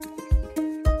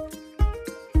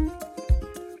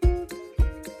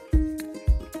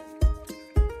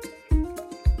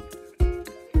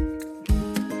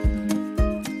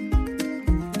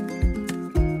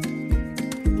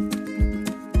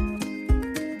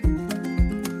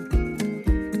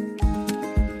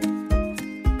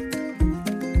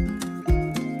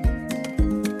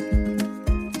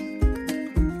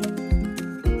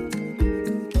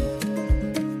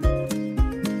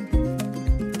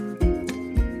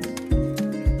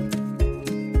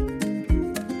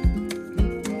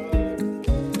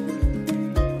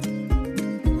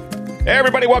Hey,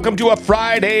 everybody, welcome to a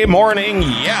Friday morning.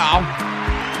 Yeah.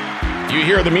 You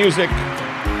hear the music.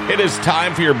 It is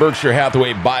time for your Berkshire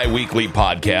Hathaway bi-weekly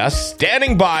podcast.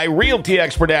 Standing by, realty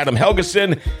expert Adam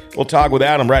Helgeson. We'll talk with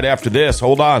Adam right after this.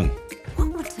 Hold on.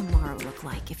 What would tomorrow look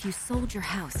like if you sold your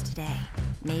house today?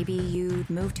 Maybe you'd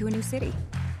move to a new city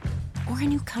or a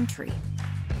new country.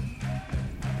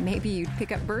 Maybe you'd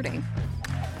pick up birding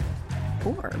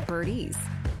or birdies.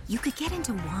 You could get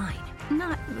into wine.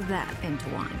 Not that into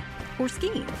wine. Or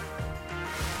skiing.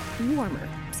 Warmer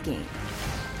skiing.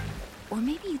 Or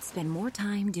maybe you'd spend more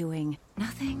time doing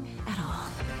nothing at all.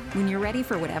 When you're ready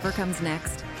for whatever comes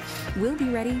next, we'll be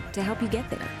ready to help you get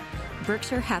there.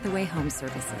 Berkshire Hathaway Home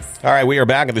Services. All right, we are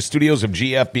back at the studios of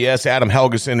GFBS. Adam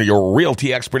Helgeson, your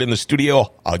realty expert in the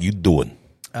studio. How you doing?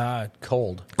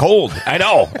 Cold. Cold, I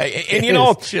know. And you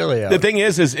know, It's chilly out. the thing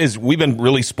is we've been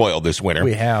really spoiled this winter.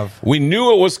 We have. We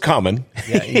knew it was coming.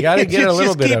 Yeah, you got to get a little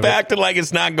just bit keep of it. acting like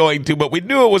it's not going to, but we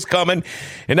knew it was coming,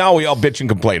 and now we all bitch and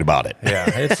complain about it. Yeah,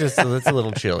 it's a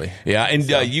little chilly. Yeah, and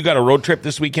you got a road trip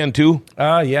this weekend too?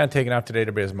 Yeah, taking off today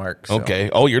to Bismarck. So.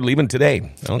 Okay. Oh, you're leaving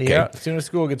today. Okay. Yeah, as soon as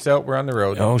school gets out, we're on the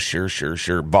road. Oh, sure.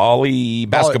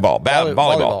 Basketball.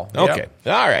 Volleyball. Okay.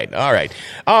 Yep. All right.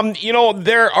 You know,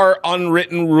 there are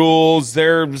unwritten rules.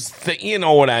 There's, you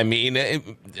know what I mean,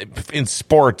 in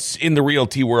sports, in the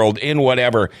realty world, in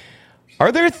whatever.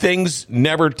 Are there things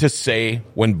never to say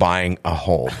when buying a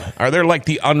home? Are there like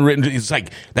the unwritten, it's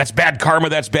like, that's bad karma,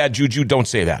 that's bad juju, don't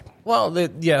say that. Well,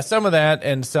 some of that,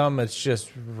 and some it's just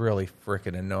really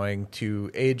freaking annoying to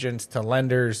agents, to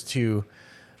lenders, to,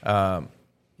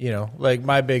 like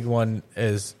my big one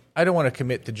is I don't want to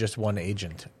commit to just one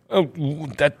agent. Oh,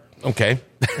 okay.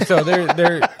 So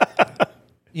they're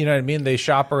you know what I mean? They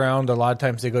shop around. A lot of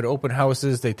times they go to open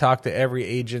houses. They talk to every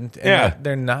agent. And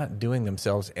they're not doing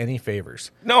themselves any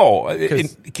favors. No.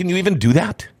 Can you even do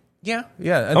that? Yeah.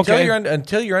 Okay.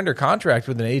 Until you're under contract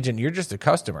with an agent, you're just a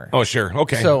customer. Oh, sure.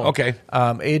 Okay. So, okay.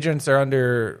 Agents are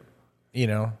under,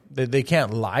 they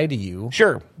can't lie to you.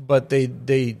 Sure. But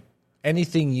they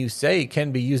anything you say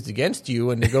can be used against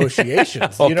you in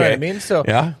negotiations. Okay. You know what I mean? So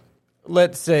yeah.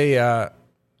 Let's say,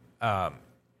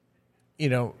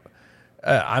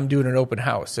 I'm doing an open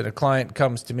house and a client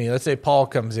comes to me. Let's say Paul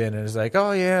comes in and is like,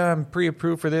 oh, yeah, I'm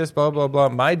pre-approved for this, blah, blah, blah.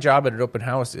 My job at an open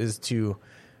house is to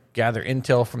gather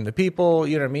intel from the people,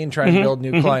 you know what I mean, trying to build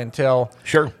new clientele.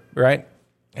 Sure. Right?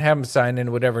 Have them sign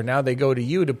in, whatever. Now they go to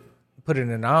you to put in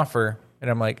an offer. And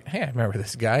I'm like, hey, I remember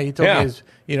this guy. He told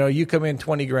me, you come in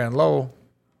 20 grand low.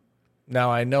 Now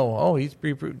I know, he's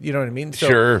pre-approved. You know what I mean? So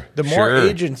sure. The more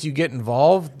agents you get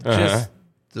involved, just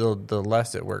the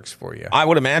less it works for you. I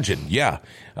would imagine, yeah.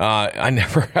 I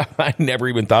never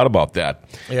even thought about that.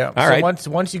 Yeah. All right.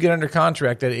 Once you get under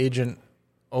contract, that agent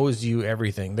owes you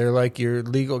everything. They're like your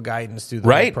legal guidance through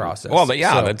the whole process. Well,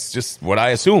 that's just what I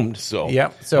assumed. So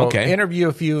yeah. So okay. Interview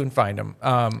a few and find them.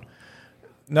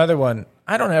 Another one.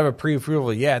 I don't have a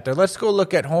pre-approval yet. Let's go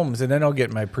look at homes, and then I'll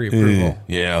get my pre-approval.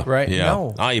 Yeah. Right? Yeah.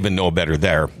 No. I even know better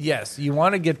there. Yes. You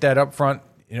want to get that up front.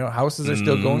 Houses are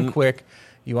still going quick.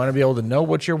 You want to be able to know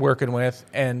what you're working with,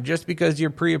 and just because you're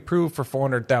pre-approved for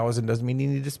 $400,000 doesn't mean you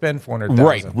need to spend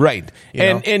 $400,000. Right.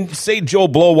 And say Joe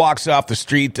Blow walks off the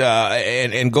street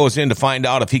and goes in to find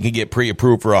out if he can get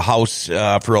pre-approved for a house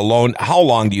for a loan. How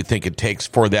long do you think it takes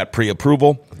for that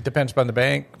pre-approval? Depends upon the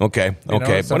bank. Okay.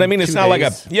 But I mean, it's not like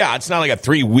it's not like a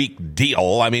 3-week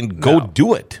deal. I mean, go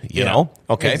do it. You know.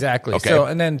 Okay. Exactly. Okay. So,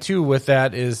 and then too with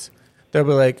that is, they'll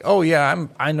be like, oh, yeah,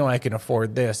 I know I can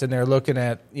afford this. And they're looking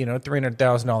at,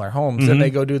 $300,000 homes. And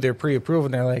they go do their pre-approval,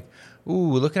 and they're like,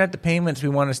 ooh, looking at the payments, we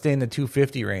want to stay in the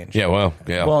 $250,000 range. Yeah, well,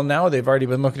 yeah. Well, now they've already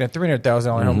been looking at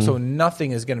 $300,000 homes, so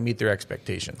nothing is going to meet their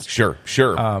expectations. Sure.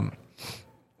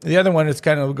 The other one is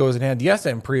kind of goes in hand. Yes,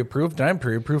 I'm pre-approved, and I'm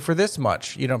pre-approved for this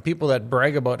much. People that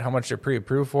brag about how much they're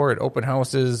pre-approved for at open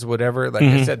houses, whatever, like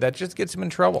I said, that just gets them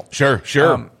in trouble.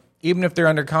 Sure. Even if they're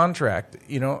under contract,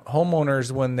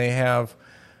 homeowners, when they have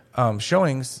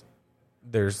showings,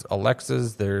 there's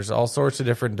Alexas, there's all sorts of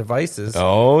different devices.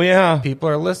 Oh, yeah. People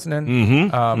are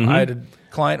listening. I had a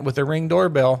client with a Ring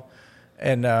doorbell,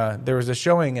 and there was a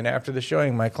showing, and after the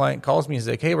showing, my client calls me. He's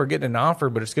like, hey, we're getting an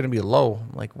offer, but it's going to be low.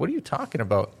 I'm like, what are you talking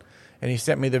about? And he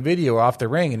sent me the video off the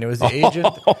Ring, and it was the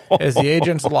agent, as the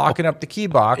agent's locking up the key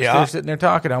box. Yeah. They're sitting there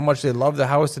talking how much they love the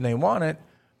house and they want it.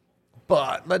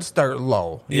 But let's start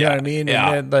low. You know what I mean?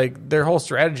 Yeah. And then, their whole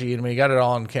strategy, and we got it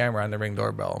all on camera on the Ring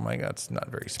doorbell. I'm like, that's not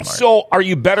very smart. So are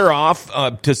you better off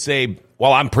to say,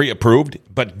 well, I'm pre-approved,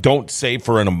 but don't say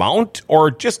for an amount, or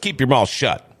just keep your mouth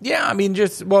shut? Yeah, I mean,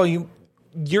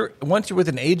 once you're with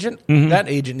an agent, that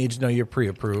agent needs to know you're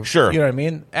pre-approved. Sure. You know what I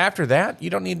mean? After that, you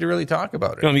don't need to really talk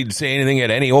about it. You don't need to say anything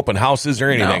at any open houses or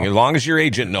anything, No. as long as your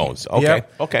agent knows. Okay,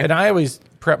 Yep. okay. And I always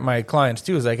prep my clients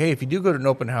too. Is like, hey, if you do go to an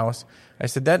open house, I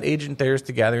said that agent there is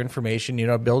to gather information,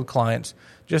 build clients.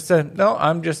 Just say, no,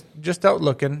 I'm just out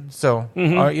looking. So,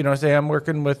 say I'm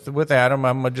working with Adam.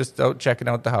 I'm just out checking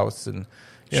out the house, and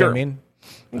you know what I mean.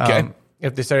 Okay.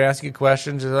 If they start asking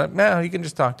questions, it's like, man, you can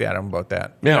just talk to Adam about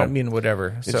that. You know what I mean,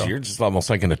 whatever. So You're just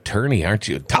almost like an attorney, aren't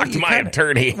you? Talk to my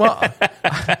attorney. Well,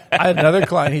 I had another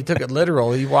client. He took it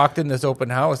literal. He walked in this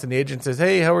open house, and the agent says,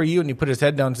 "Hey, how are you?" And he put his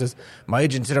head down and says, "My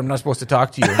agent said I'm not supposed to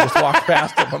talk to you." And just walked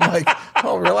past him. I'm like,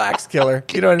 "Oh, relax, killer."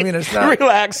 You know what I mean? It's not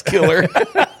Relax, killer.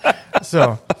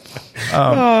 so.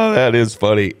 Oh, that is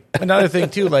funny. Another thing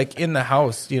too, like in the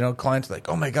house, clients are like,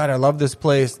 "Oh my god, I love this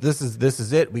place. This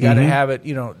is it. We got to have it."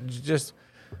 Just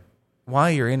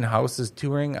while you're in houses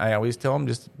touring, I always tell them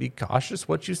just be cautious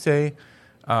what you say.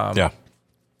 Yeah.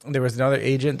 There was another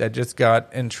agent that just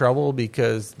got in trouble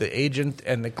because the agent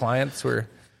and the clients were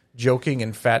joking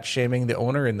and fat shaming the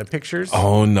owner in the pictures.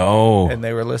 Oh no. And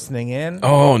they were listening in.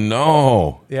 Oh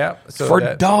no. Yeah. So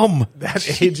For dumb.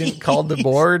 That agent called the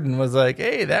board and was like,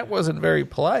 "Hey, that wasn't very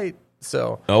polite."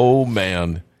 So. Oh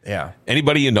man. Yeah.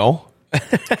 Anybody you know? No,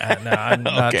 I'm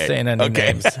not Okay. saying any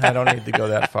Okay. names. I don't need to go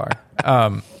that far.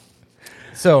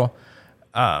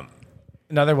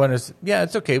 Another one is,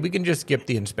 it's okay. We can just skip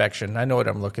the inspection. I know what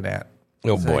I'm looking at.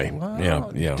 Oh It's boy. like,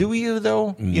 well, Yeah. Do you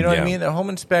though? You know what yeah. I mean? A home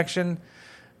inspection,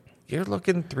 you're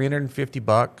looking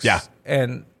 $350. Yeah.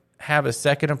 And have a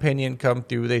second opinion come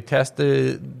through. They test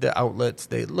the outlets.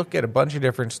 They look at a bunch of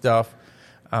different stuff.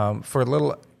 For a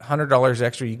little $100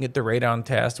 extra, you can get the radon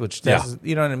test, which tests,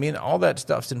 you know what I mean? All that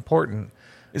stuff's important.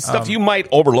 It's stuff you might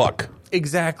overlook.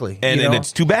 Exactly. And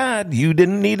it's too bad you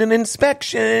didn't need an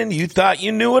inspection. You thought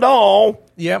you knew it all.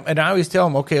 Yeah, and I always tell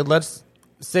them, okay, let's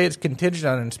say it's contingent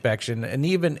on inspection, and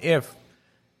even if,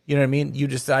 you know what I mean, you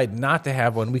decide not to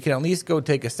have one, we can at least go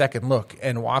take a second look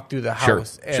and walk through the Sure,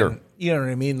 house. And, sure. You know what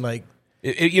I mean? Like,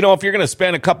 If you're going to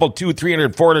spend a couple, $200,000,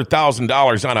 $300,000,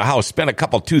 $400,000 on a house, spend a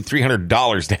couple, $200,000,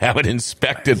 $300 to have it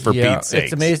inspected for Pete's sake.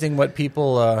 It's amazing what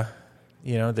people,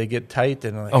 they get tight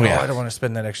and like, I don't want to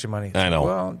spend that extra money. I know.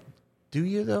 Well, do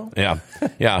you though? Yeah,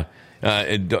 yeah.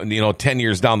 10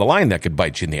 years down the line, that could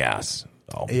bite you in the ass.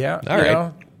 Oh. Yeah. All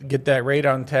right. Get that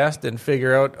radon test and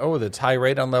figure out, that's high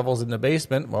radon levels in the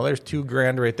basement. Well, there's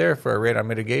 $2,000 right there for a radon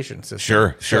mitigation system.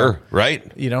 Sure. So, right.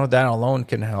 that alone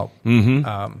can help.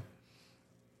 Mm-hmm.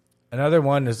 Another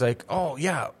one is like,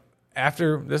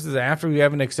 after we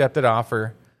have an accepted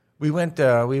offer, we went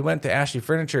to Ashley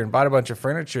Furniture and bought a bunch of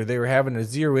furniture. They were having a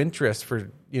 0 interest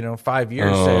for 5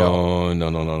 years sale. Oh,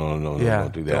 no. Yeah,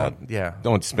 Don't do that.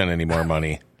 Don't spend any more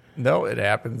money. No, it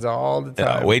happens all the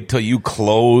time. Wait till you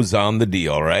close on the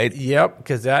deal, right? Yep,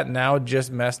 because that now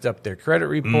just messed up their credit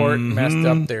report, messed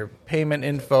up their payment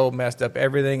info, messed up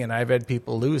everything, and I've had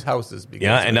people lose houses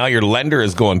because and now your lender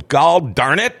is going, "God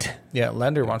darn it!" Yeah,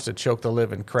 lender wants to choke the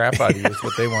living crap out of you is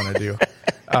what they want to do.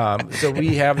 So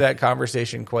we have that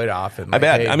conversation quite often. I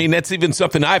bet. Hey, I mean, that's even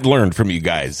something I've learned from you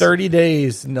guys. 30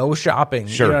 days, no shopping.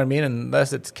 Sure. You know what I mean?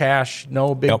 Unless it's cash,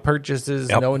 no big purchases,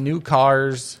 no new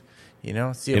cars. See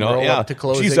them roll up to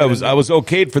closing. Geez, I was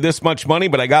okayed for this much money,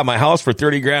 but I got my house for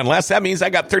 $30,000 less. That means I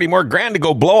got 30 more grand to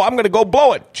go blow. I'm going to go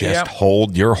blow it. Just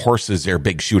hold your horses there,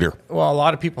 big shooter. Well, a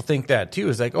lot of people think that too.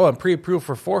 It's like, I'm pre-approved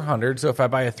for $400,000, so if I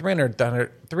buy a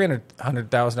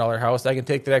 $300,000 house, I can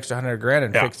take that extra $100,000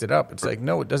 and fix it up. It's like,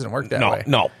 no, it doesn't work that way.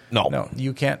 No.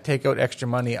 You can't take out extra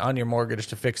money on your mortgage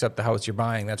to fix up the house you're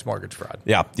buying. That's mortgage fraud.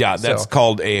 Yeah. That's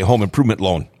called a home improvement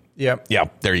loan. Yep. Yeah,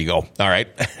 there you go. All right.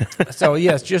 So,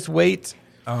 yes, just wait.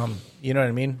 You know what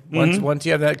I mean? Once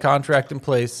you have that contract in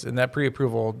place and that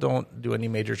pre-approval, don't do any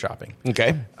major shopping.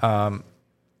 Okay.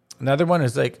 Another one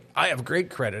is like, I have great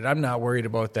credit. I'm not worried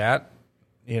about that.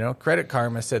 Credit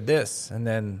Karma said this, and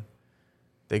then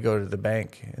they go to the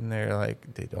bank and they're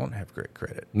like, they don't have great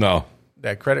credit. No.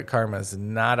 That Credit Karma is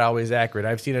not always accurate.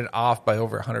 I've seen it off by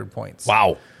over 100 points.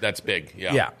 Wow, that's big.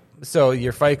 Yeah. Yeah. So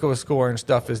your FICO score and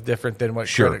stuff is different than what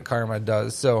Credit Karma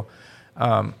does. So,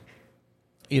 the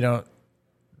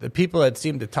people that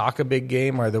seem to talk a big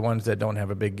game are the ones that don't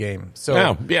have a big game.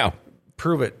 So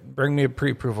prove it. Bring me a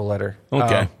pre-approval letter.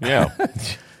 Okay.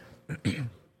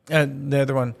 And the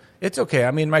other one, it's okay.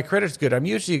 I mean, my credit's good. I'm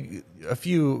usually a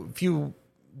few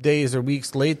days or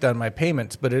weeks late on my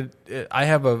payments, but I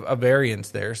have a variance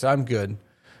there, so I'm good.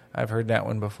 I've heard that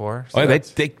one before. So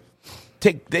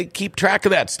they keep track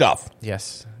of that stuff.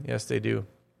 Yes, they do.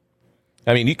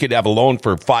 I mean, you could have a loan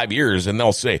for 5 years, and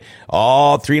they'll say,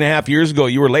 "Oh, 3.5 years ago,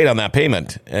 you were late on that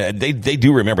payment." They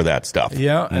do remember that stuff.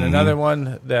 Yeah, and another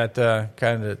one that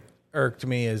kind of irked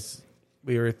me is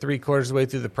we were 3/4 of the way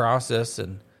through the process,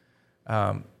 and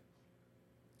I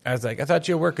was like, "I thought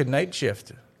you were working night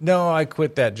shift." No, I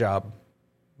quit that job.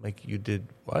 Like, you did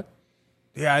what?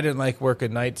 Yeah, I didn't like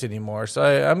working nights anymore, so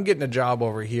I'm getting a job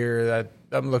over here. That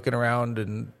I'm looking around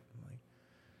and.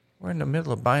 We're in the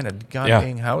middle of buying a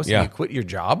goddamn house and you quit your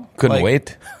job? Couldn't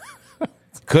wait.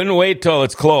 Couldn't wait till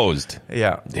it's closed.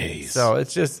 Yeah. Days. So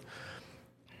it's just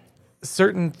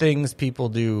certain things people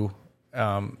do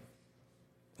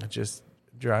just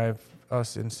drive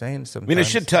us insane sometimes. I mean, it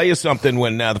should tell you something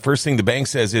when the first thing the bank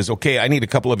says is, okay, I need a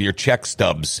couple of your check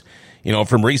stubs,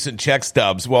 from recent check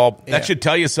stubs. Well, that should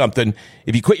tell you something.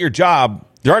 If you quit your job,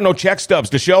 there are no check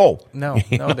stubs to show. No,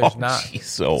 there's not. Geez,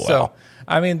 so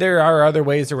I mean, there are other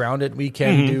ways around it. We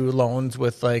can do loans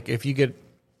with, like, if you get,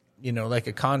 like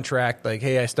a contract, like,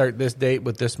 hey, I start this date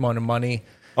with this amount of money.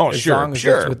 Oh, as long as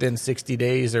it's within 60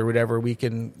 days or whatever, we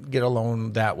can get a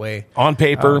loan that way. On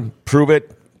paper, prove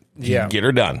it, yeah. Get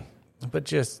her done. But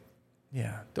just,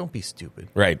 don't be stupid.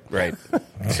 Right.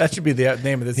 That should be the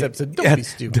name of this episode. Don't be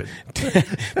stupid.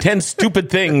 10 stupid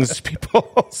things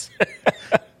people say.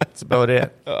 That's about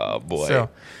it. Oh, boy. So,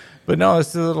 but no,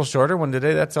 it's a little shorter one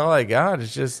today. That's all I got.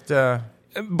 It's just...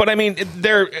 But I mean,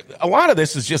 a lot of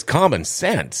this is just common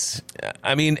sense.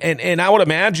 I mean, and I would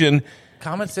imagine...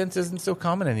 Common sense isn't so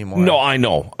common anymore. No, I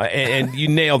know. And you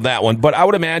nailed that one. But I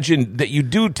would imagine that you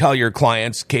do tell your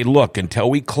clients, okay, look, until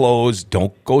we close,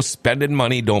 don't go spending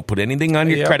money. Don't put anything on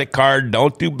your credit card.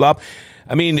 Don't do blah.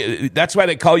 I mean, that's why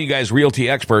they call you guys realty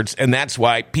experts. And that's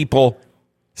why people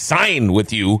sign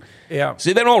with you. Yeah.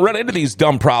 So they don't run into these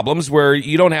dumb problems where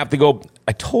you don't have to go,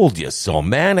 I told you so,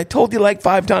 man. I told you like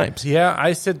 5 times. Yeah,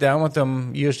 I sit down with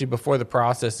them usually before the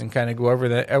process and kind of go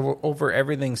over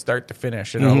everything start to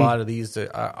finish. And a lot of these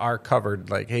are covered.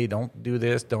 Like, hey, don't do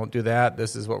this, don't do that.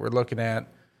 This is what we're looking at.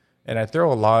 And I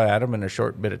throw a lot at them in a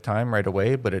short bit of time right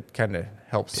away, but it kind of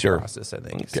helps the process, I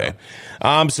think. Okay.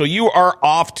 So you are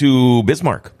off to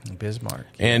Bismarck. Bismarck.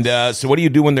 Yes. And so what do you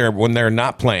do when they're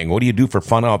not playing? What do you do for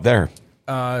fun out there?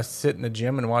 Sit in the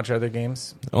gym and watch other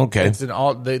games. Okay. It's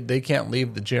they can't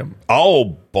leave the gym. Oh,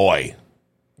 boy.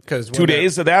 'Cause 2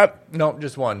 days of that? No,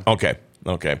 just one. Okay.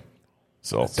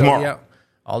 So tomorrow. Yeah,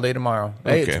 all day tomorrow.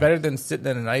 Hey, it's better than sitting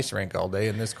in an ice rink all day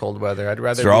in this cold weather. I'd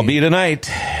rather So I'll be tonight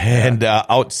and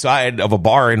outside of a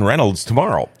bar in Reynolds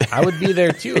tomorrow. I would be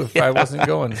there too if I wasn't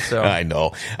going. So I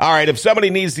know. All right. If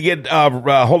somebody needs to get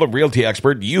hold of Realty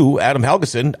Expert, you, Adam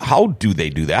Helgeson, how do they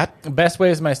do that? The best way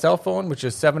is my cell phone, which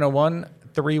is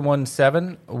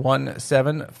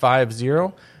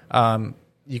 701-317-1750.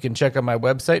 You can check out my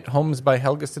website,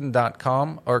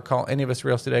 homesbyhelgeson.com, or call any of us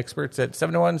real estate experts at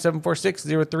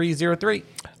 701-746-0303.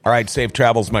 All right. Safe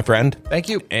travels, my friend. Thank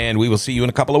you. And we will see you in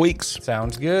a couple of weeks.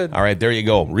 Sounds good. All right. There you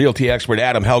go. Realty expert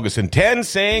Adam Helgeson. 10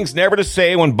 sayings never to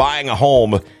say when buying a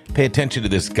home. Pay attention to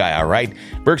this guy, all right?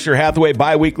 Berkshire Hathaway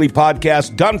Bi-Weekly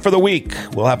Podcast done for the week.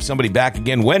 We'll have somebody back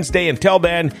again Wednesday. Until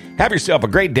then, have yourself a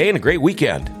great day and a great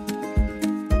weekend.